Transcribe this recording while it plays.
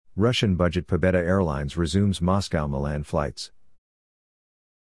Russian budget Pobeda Airlines resumes Moscow-Milan flights.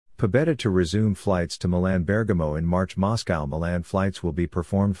 Pobeda to resume flights to Milan-Bergamo in March. Moscow-Milan flights will be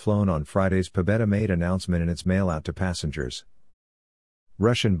flown on Fridays. Pobeda made announcement in its mail out to passengers.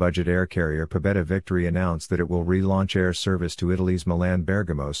 Russian budget air carrier Pobeda Victory announced that it will relaunch air service to Italy's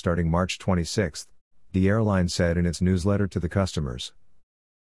Milan-Bergamo starting March 26, the airline said in its newsletter to the customers.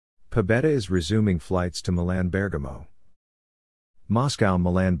 Pobeda is resuming flights to Milan-Bergamo.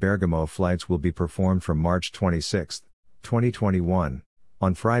 Moscow-Milan-Bergamo flights will be performed from March 26, 2021,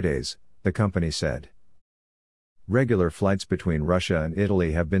 on Fridays, the company said. Regular flights between Russia and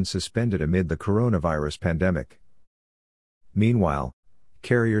Italy have been suspended amid the coronavirus pandemic. Meanwhile,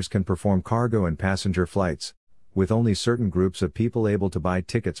 carriers can perform cargo and passenger flights, with only certain groups of people able to buy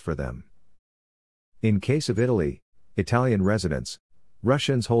tickets for them. In case of Italy, Italian residents,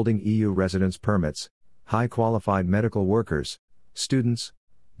 Russians holding EU residence permits, high-qualified medical workers, students,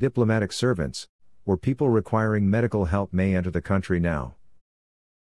 diplomatic servants, or people requiring medical help may enter the country now.